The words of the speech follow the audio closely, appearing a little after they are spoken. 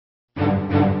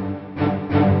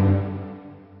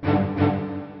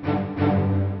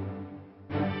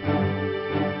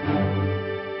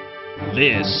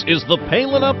This is the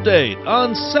Palin Update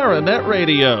on Saranet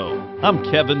Radio. I'm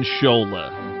Kevin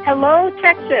Scholla. Hello,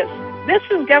 Texas. This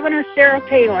is Governor Sarah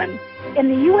Palin. In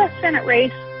the U.S. Senate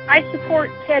race, I support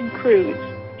Ted Cruz.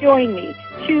 Join me.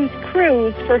 Choose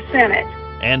Cruz for Senate.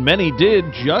 And many did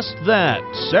just that.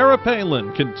 Sarah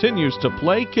Palin continues to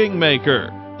play kingmaker.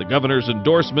 The governor's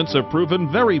endorsements have proven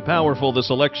very powerful this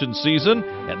election season,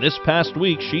 and this past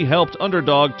week she helped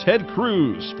underdog Ted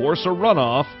Cruz force a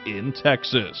runoff in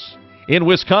Texas. In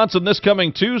Wisconsin this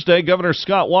coming Tuesday, Governor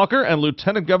Scott Walker and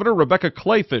Lieutenant Governor Rebecca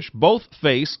Kleefisch both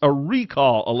face a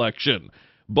recall election.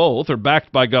 Both are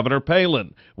backed by Governor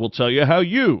Palin. We'll tell you how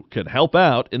you can help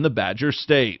out in the Badger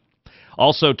State.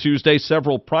 Also Tuesday,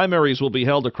 several primaries will be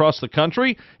held across the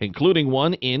country, including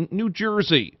one in New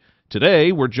Jersey.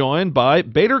 Today, we're joined by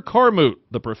Bader Qarmout,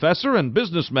 the professor and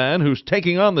businessman who's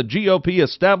taking on the GOP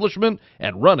establishment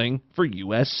and running for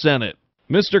U.S. Senate.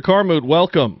 Mr. Qarmout,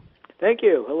 welcome. Thank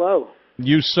you. Hello.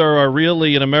 You, sir, are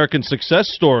really an American success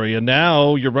story, and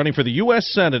now you're running for the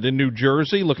U.S. Senate in New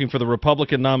Jersey, looking for the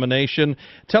Republican nomination.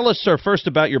 Tell us, sir, first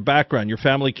about your background. Your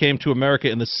family came to America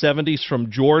in the 70s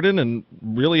from Jordan and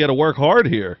really had to work hard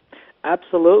here.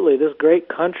 Absolutely. This great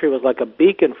country was like a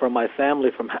beacon for my family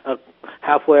from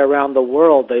halfway around the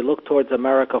world. They looked towards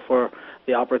America for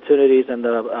the opportunities and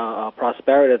the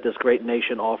prosperity that this great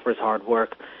nation offers hard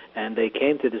work, and they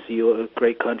came to this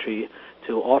great country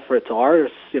to offer it to our,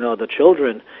 the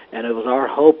children, and it was our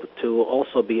hope to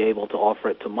also be able to offer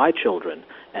it to my children,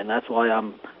 and that's why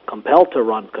I'm compelled to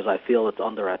run, because I feel it's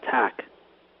under attack.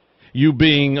 You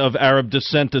being of Arab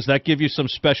descent, does that give you some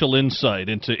special insight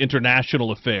into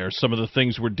international affairs, some of the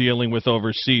things we're dealing with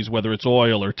overseas, whether it's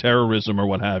oil or terrorism or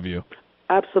what have you?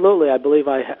 Absolutely. I believe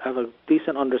I have a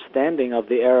decent understanding of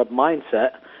the Arab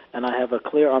mindset, and I have a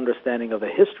clear understanding of the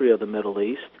history of the Middle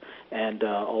East, and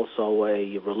also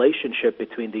a relationship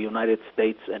between the United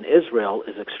States and Israel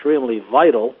is extremely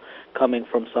vital. Coming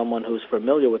from someone who's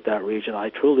familiar with that region, I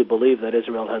truly believe that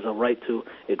Israel has a right to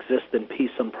exist in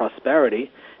peace and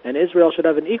prosperity, and Israel should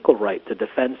have an equal right to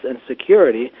defense and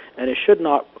security, and it should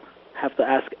not have to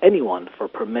ask anyone for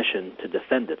permission to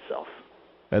defend itself.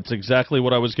 That's exactly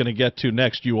what I was going to get to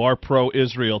next. You are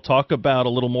pro-Israel. Talk about a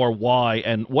little more why,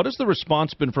 and what has the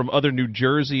response been from other New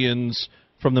Jerseyans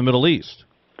from the Middle East?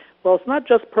 Well, it's not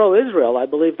just pro-Israel. I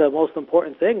believe the most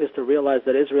important thing is to realize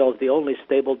that Israel is the only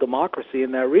stable democracy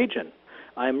in that region.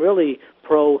 I'm really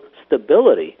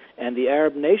pro-stability, and the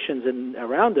Arab nations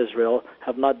around Israel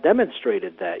have not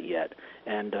demonstrated that yet.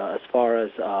 And as far as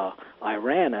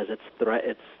Iran, as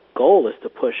its goal is to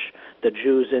push the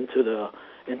Jews into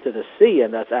the sea,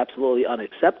 and that's absolutely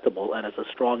unacceptable. And as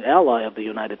a strong ally of the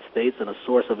United States and a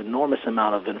source of enormous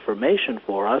amount of information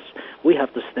for us, we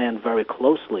have to stand very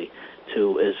closely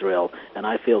to Israel, and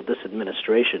I feel this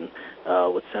administration,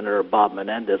 with Senator Bob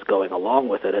Menendez going along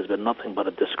with it, has been nothing but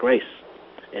a disgrace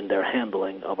in their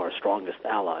handling of our strongest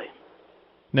ally.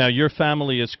 Now, your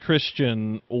family is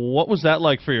Christian. What was that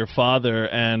like for your father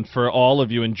and for all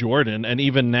of you in Jordan, and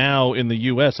even now in the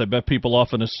U.S.? I bet people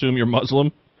often assume you're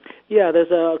Muslim. Yeah,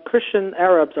 Christian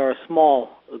Arabs are a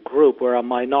small group. We're a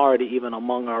minority even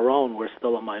among our own. We're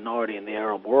still a minority in the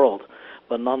Arab world.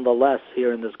 But nonetheless,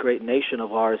 here in this great nation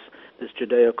of ours, this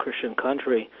Judeo-Christian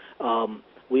country,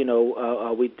 we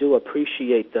do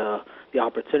appreciate the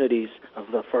opportunities of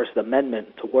the First Amendment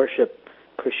to worship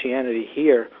Christianity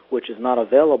here, which is not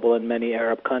available in many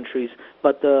Arab countries.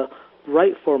 But the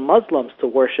right for Muslims to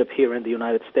worship here in the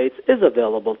United States is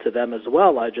available to them as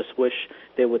well. I just wish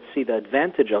they would see the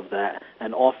advantage of that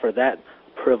and offer that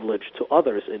privilege to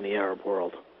others in the Arab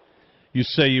world. You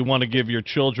say you want to give your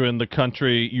children the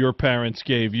country your parents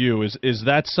gave you. Is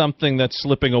that something that's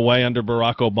slipping away under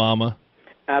Barack Obama?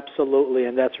 Absolutely,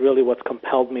 and that's really what's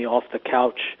compelled me off the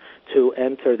couch to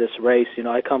enter this race.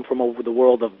 I come from the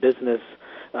world of business.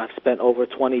 I've spent over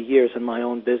 20 years in my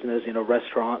own business,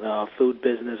 restaurant, food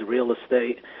business, real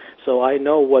estate. So I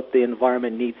know what the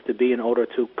environment needs to be in order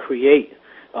to create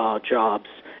jobs.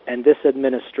 And this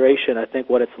administration, I think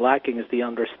what it's lacking is the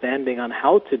understanding on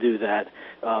how to do that.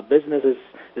 Business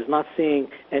is not seeing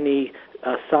any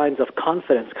signs of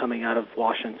confidence coming out of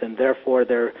Washington. Therefore,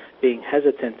 they're being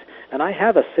hesitant. And I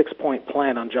have a 6-point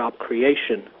plan on job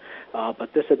creation, but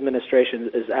this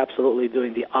administration is absolutely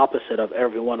doing the opposite of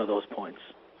every one of those points.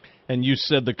 And you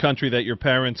said the country that your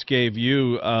parents gave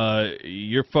you,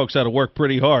 your folks had to work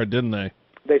pretty hard, didn't they?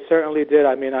 They certainly did.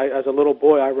 I mean, as a little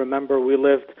boy, I remember we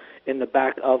lived in the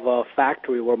back of a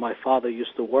factory where my father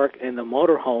used to work, in the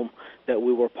motorhome that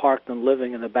we were parked and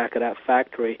living in the back of that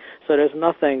factory. So there's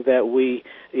nothing that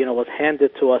was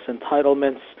handed to us,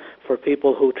 entitlements for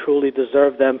people who truly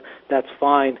deserve them, that's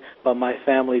fine, but my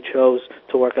family chose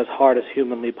to work as hard as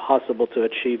humanly possible to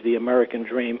achieve the American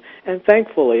dream, and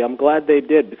thankfully, I'm glad they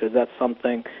did, because that's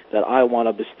something that I want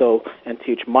to bestow and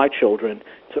teach my children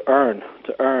to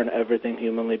earn everything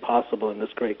humanly possible in this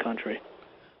great country.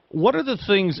 What are the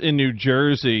things in New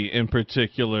Jersey in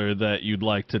particular that you'd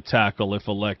like to tackle if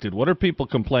elected? What are people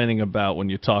complaining about when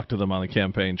you talk to them on the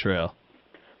campaign trail?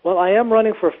 Well, I am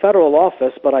running for federal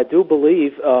office, but I do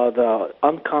believe the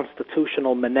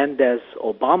unconstitutional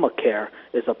Menendez-Obamacare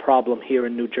is a problem here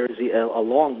in New Jersey,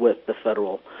 along with the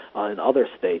federal in other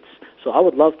states. So I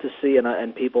would love to see,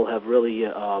 and people have really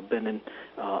been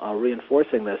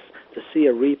reinforcing this, to see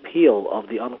a repeal of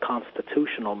the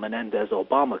unconstitutional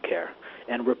Menendez-Obamacare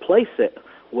and replace it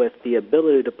with the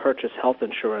ability to purchase health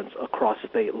insurance across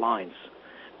state lines.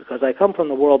 Because I come from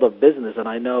the world of business, and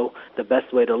I know the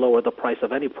best way to lower the price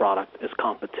of any product is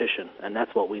competition, and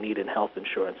that's what we need in health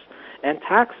insurance. And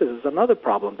taxes is another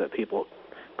problem that people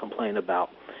complain about.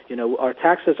 You know, our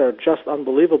taxes are just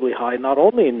unbelievably high, not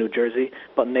only in New Jersey,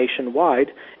 but nationwide,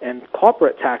 and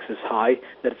corporate tax is high,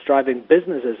 that it's driving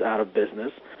businesses out of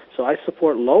business. So I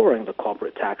support lowering the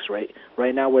corporate tax rate.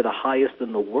 Right now we're the highest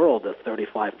in the world at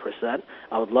 35%.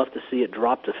 I would love to see it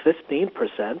drop to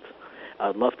 15%.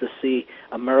 I'd love to see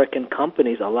American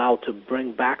companies allowed to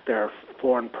bring back their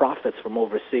foreign profits from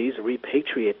overseas,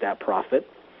 repatriate that profit,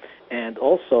 and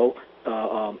also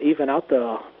even out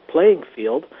the playing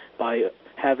field by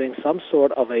having some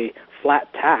sort of a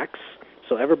flat tax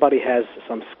so everybody has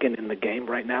some skin in the game.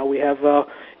 Right now we have,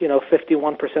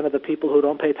 51% of the people who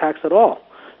don't pay tax at all.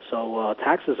 So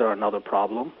taxes are another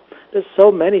problem. There's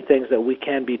so many things that we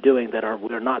can be doing that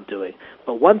we're not doing.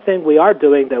 But one thing we are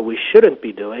doing that we shouldn't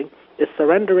be doing is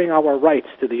surrendering our rights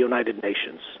to the United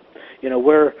Nations. You know,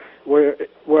 we're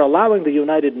allowing the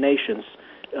United Nations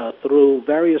through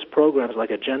various programs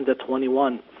like Agenda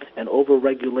 21 and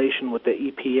overregulation with the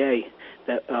EPA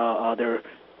that they're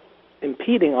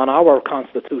impeding on our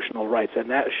constitutional rights, and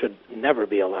that should never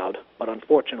be allowed. But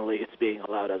unfortunately, it's being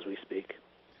allowed as we speak.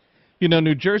 You know,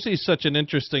 New Jersey is such an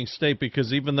interesting state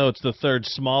because even though it's the third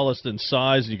smallest in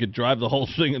size, you could drive the whole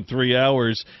thing in 3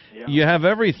 hours. Yeah. You have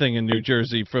everything in New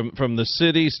Jersey, from the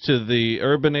cities to the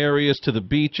urban areas to the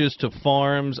beaches to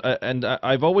farms. And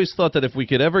I've always thought that if we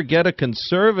could ever get a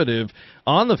conservative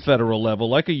on the federal level,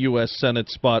 like a U.S. Senate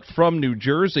spot from New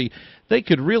Jersey, they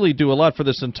could really do a lot for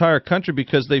this entire country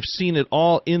because they've seen it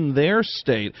all in their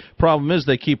state. Problem is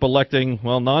they keep electing,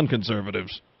 well,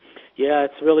 non-conservatives. Yeah,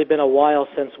 it's really been a while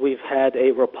since we've had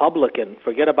a Republican,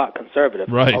 forget about conservative,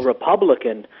 right, a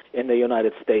Republican in the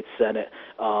United States Senate.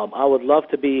 I would love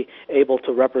to be able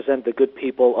to represent the good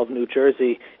people of New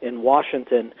Jersey in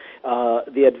Washington.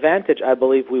 The advantage I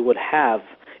believe we would have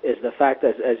is the fact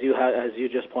that, as you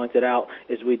just pointed out,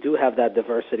 is we do have that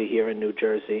diversity here in New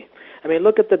Jersey. I mean,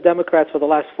 look at the Democrats for the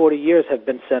last 40 years have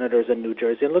been senators in New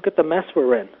Jersey, and look at the mess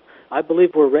we're in. I believe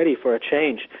we're ready for a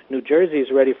change. New Jersey is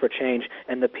ready for change,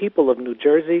 and the people of New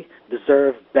Jersey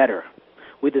deserve better.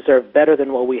 We deserve better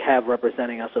than what we have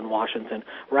representing us in Washington.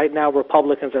 Right now,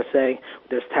 Republicans are saying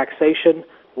there's taxation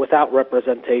without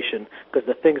representation because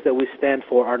the things that we stand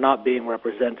for are not being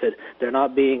represented. They're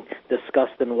not being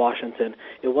discussed in Washington.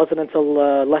 It wasn't until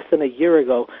less than a year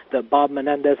ago that Bob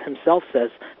Menendez himself says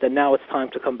that now it's time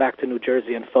to come back to New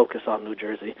Jersey and focus on New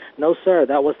Jersey. No, sir,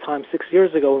 that was time 6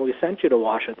 years ago when we sent you to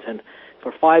Washington.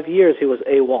 For 5 years, he was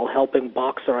AWOL helping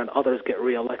Boxer and others get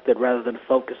reelected rather than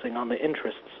focusing on the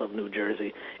interests of New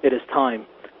Jersey. It is time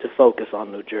to focus on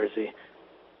New Jersey.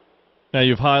 Now,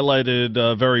 you've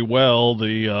highlighted very well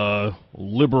the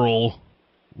liberal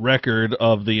record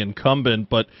of the incumbent,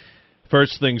 but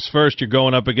first things first, you're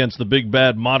going up against the big,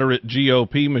 bad, moderate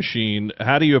GOP machine.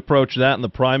 How do you approach that in the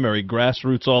primary?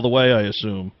 Grassroots all the way, I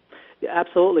assume. Yeah,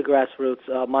 absolutely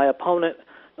grassroots. My opponent,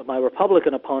 my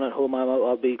Republican opponent, whom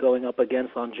I'll be going up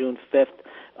against on June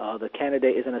 5th, the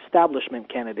candidate is an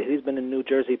establishment candidate. He's been in New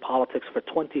Jersey politics for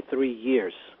 23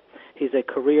 years. He's a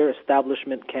career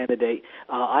establishment candidate.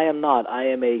 I am not. I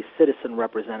am a citizen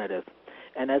representative.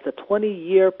 And as a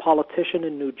 20-year politician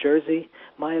in New Jersey,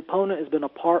 my opponent has been a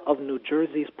part of New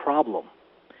Jersey's problem.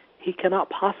 He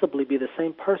cannot possibly be the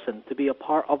same person to be a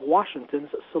part of Washington's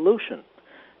solution.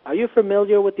 Are you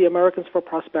familiar with the Americans for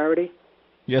Prosperity?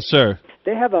 Yes, sir.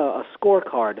 They have a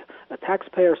scorecard, a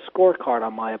taxpayer scorecard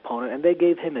on my opponent, and they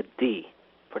gave him a D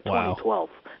for 2012. Wow.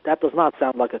 That does not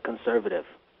sound like a conservative.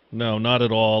 No, not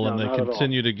at all, No, and they not at all.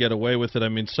 continue to get away with it. I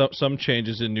mean, some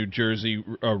changes in New Jersey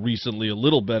are recently a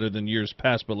little better than years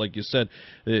past, but like you said,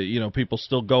 people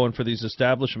still going for these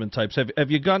establishment types. Have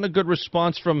you gotten a good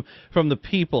response from the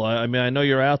people? I mean, I know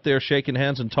you're out there shaking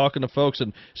hands and talking to folks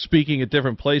and speaking at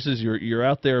different places. You're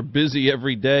out there busy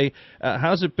every day.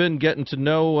 How's it been getting to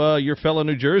know your fellow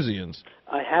New Jerseyans?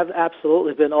 I have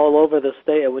absolutely been all over the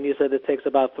state, and when you said it takes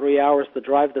about 3 hours to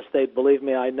drive the state, believe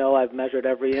me, I know. I've measured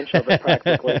every inch of it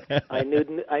practically. I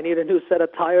need a new set of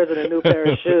tires and a new pair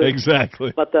of shoes.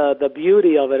 Exactly. But the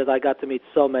beauty of it is I got to meet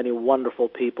so many wonderful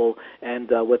people, and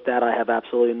with that I have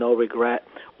absolutely no regret.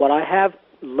 What I have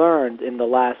learned in the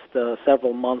last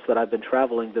several months that I've been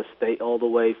traveling this state, all the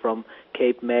way from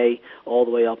Cape May all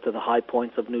the way up to the high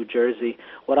points of New Jersey,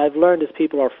 what I've learned is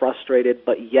people are frustrated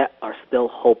but yet are still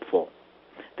hopeful.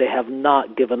 They have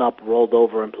not given up, rolled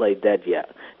over, and played dead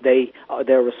yet.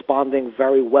 They're responding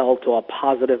very well to a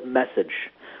positive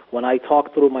message. When I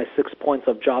talk through my 6 points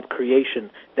of job creation,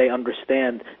 they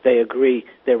understand, they agree,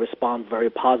 they respond very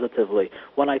positively.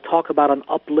 When I talk about an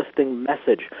uplifting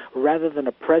message, rather than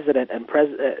a president and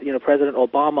President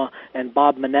Obama and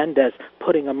Bob Menendez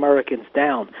putting Americans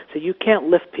down, so you can't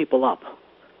lift people up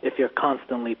if you're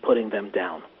constantly putting them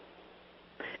down.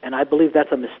 And I believe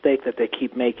that's a mistake that they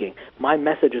keep making. My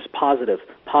message is positive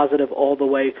all the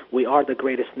way. We are the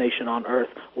greatest nation on earth.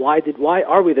 Why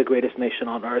are we the greatest nation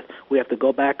on earth? We have to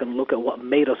go back and look at what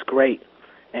made us great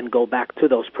and go back to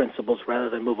those principles rather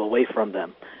than move away from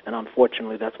them. And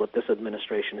unfortunately, that's what this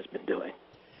administration has been doing.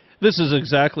 This is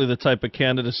exactly the type of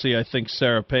candidacy I think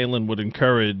Sarah Palin would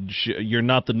encourage. You're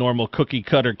not the normal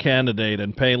cookie-cutter candidate,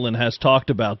 and Palin has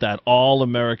talked about that. All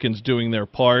Americans doing their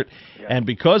part. Yeah. And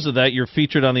because of that, you're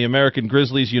featured on the American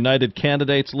Grizzlies United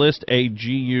Candidates list.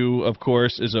 AGU, of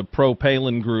course, is a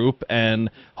pro-Palin group,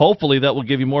 and hopefully that will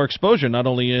give you more exposure, not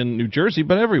only in New Jersey,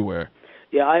 but everywhere.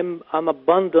 Yeah, I'm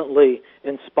abundantly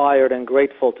inspired and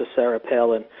grateful to Sarah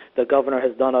Palin. The governor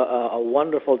has done a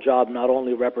wonderful job not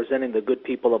only representing the good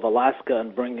people of Alaska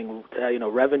and bringing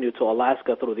revenue to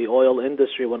Alaska through the oil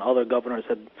industry when other governors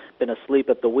had been asleep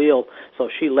at the wheel. So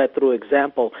she led through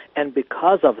example, and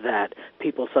because of that,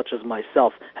 people such as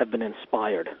myself have been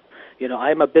inspired.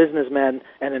 I'm a businessman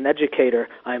and an educator.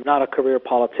 I am not a career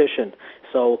politician.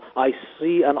 So I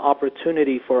see an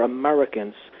opportunity for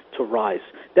Americans to rise.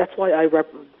 That's why I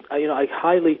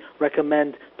highly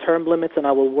recommend term limits, and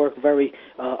I will work very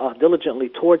diligently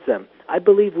towards them. I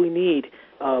believe we need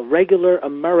regular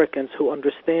Americans who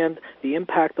understand the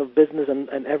impact of business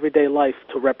and everyday life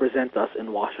to represent us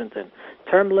in Washington.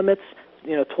 Term limits,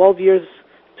 12 years,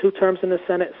 2 terms in the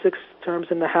Senate, 6 terms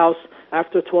in the House.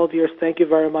 After 12 years, thank you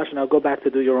very much, now go back to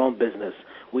do your own business.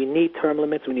 We need term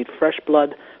limits. We need fresh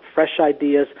blood, fresh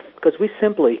ideas, because we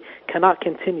simply cannot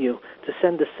continue to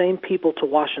send the same people to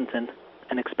Washington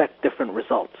and expect different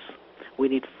results. We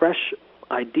need fresh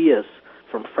ideas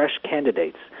from fresh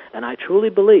candidates, and I truly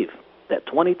believe that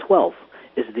 2012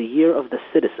 is the year of the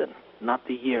citizen, not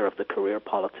the year of the career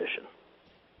politician.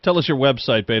 Tell us your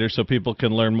website, Bader, so people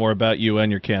can learn more about you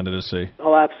and your candidacy.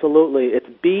 Oh, absolutely. It's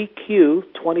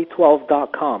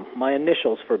bq2012.com. My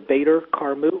initials for Bader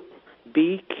Qarmout,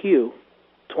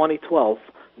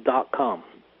 bq2012.com.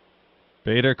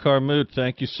 Bader Qarmout,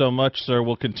 thank you so much, sir.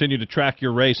 We'll continue to track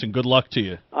your race, and good luck to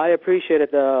you. I appreciate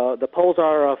it. The polls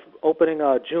are opening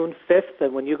June 5th,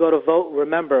 and when you go to vote,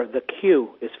 remember, the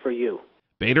Q is for you.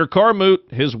 Bader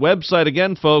Qarmout, his website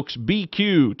again, folks,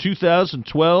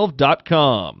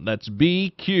 bq2012.com. That's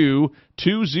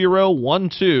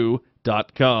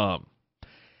bq2012.com.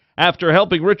 After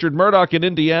helping Richard Murdoch in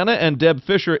Indiana and Deb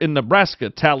Fischer in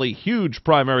Nebraska tally huge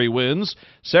primary wins,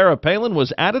 Sarah Palin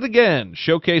was at it again,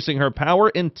 showcasing her power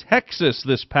in Texas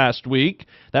this past week.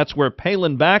 That's where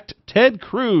Palin-backed Ted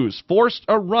Cruz forced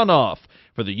a runoff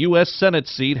for the U.S. Senate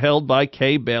seat held by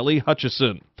Kay Bailey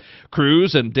Hutchison.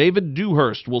 Cruz and David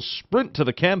Dewhurst will sprint to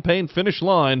the campaign finish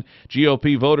line.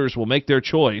 GOP voters will make their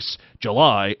choice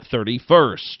July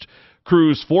 31st.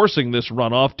 Cruz forcing this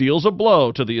runoff deals a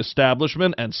blow to the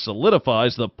establishment and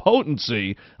solidifies the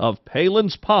potency of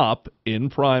Palin's pop in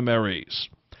primaries.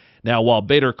 Now, while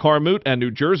Bader Qarmout and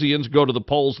New Jerseyans go to the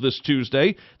polls this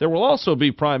Tuesday, there will also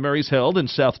be primaries held in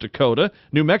South Dakota,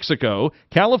 New Mexico,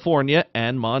 California,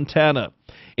 and Montana.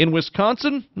 In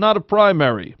Wisconsin, not a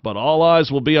primary, but all eyes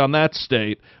will be on that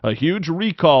state. A huge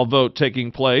recall vote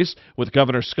taking place, with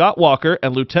Governor Scott Walker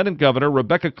and Lieutenant Governor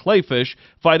Rebecca Kleefisch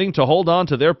fighting to hold on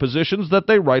to their positions that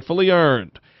they rightfully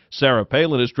earned. Sarah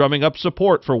Palin is drumming up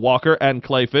support for Walker and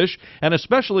Kleefisch, and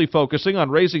especially focusing on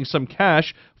raising some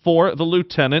cash for the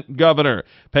lieutenant governor.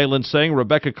 Palin saying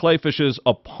Rebecca Kleefisch's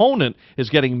opponent is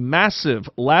getting massive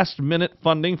last-minute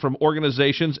funding from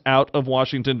organizations out of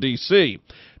Washington, D.C.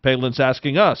 Palin's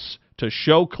asking us to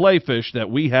show Kleefisch that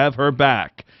we have her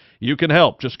back. You can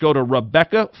help. Just go to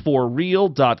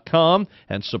RebeccaForReal.com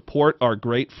and support our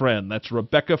great friend. That's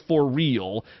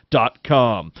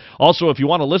RebeccaForReal.com. Also, if you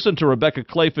want to listen to Rebecca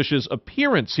Kleefisch's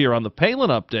appearance here on the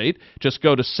Palin Update, just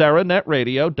go to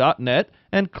SarahNetRadio.net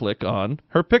and click on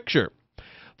her picture.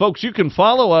 Folks, you can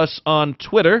follow us on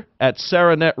Twitter at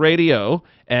SarahNetRadio,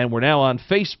 and we're now on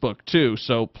Facebook, too,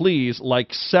 so please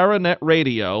like SarahNet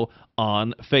Radio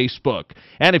on Facebook.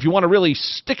 And if you want to really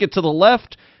stick it to the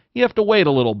left, you have to wait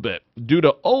a little bit. Due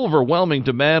to overwhelming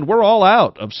demand, we're all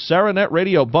out of SarahNet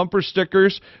Radio bumper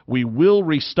stickers. We will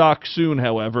restock soon,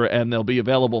 however, and they'll be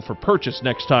available for purchase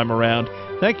next time around.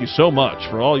 Thank you so much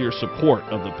for all your support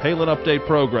of the Palin Update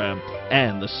program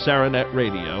and the SarahNet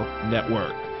Radio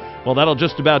Network. Well, that'll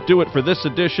just about do it for this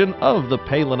edition of the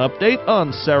Palin Update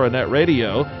on SarahNet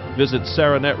Radio. Visit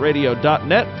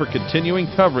SarahNetRadio.net for continuing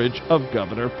coverage of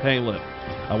Governor Palin.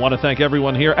 I want to thank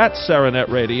everyone here at SarahNet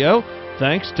Radio.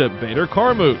 Thanks to Bader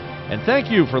Qarmout, and thank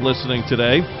you for listening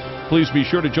today. Please be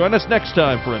sure to join us next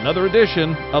time for another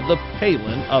edition of the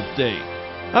Palin Update.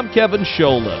 I'm Kevin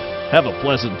Scholla. Have a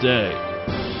pleasant day.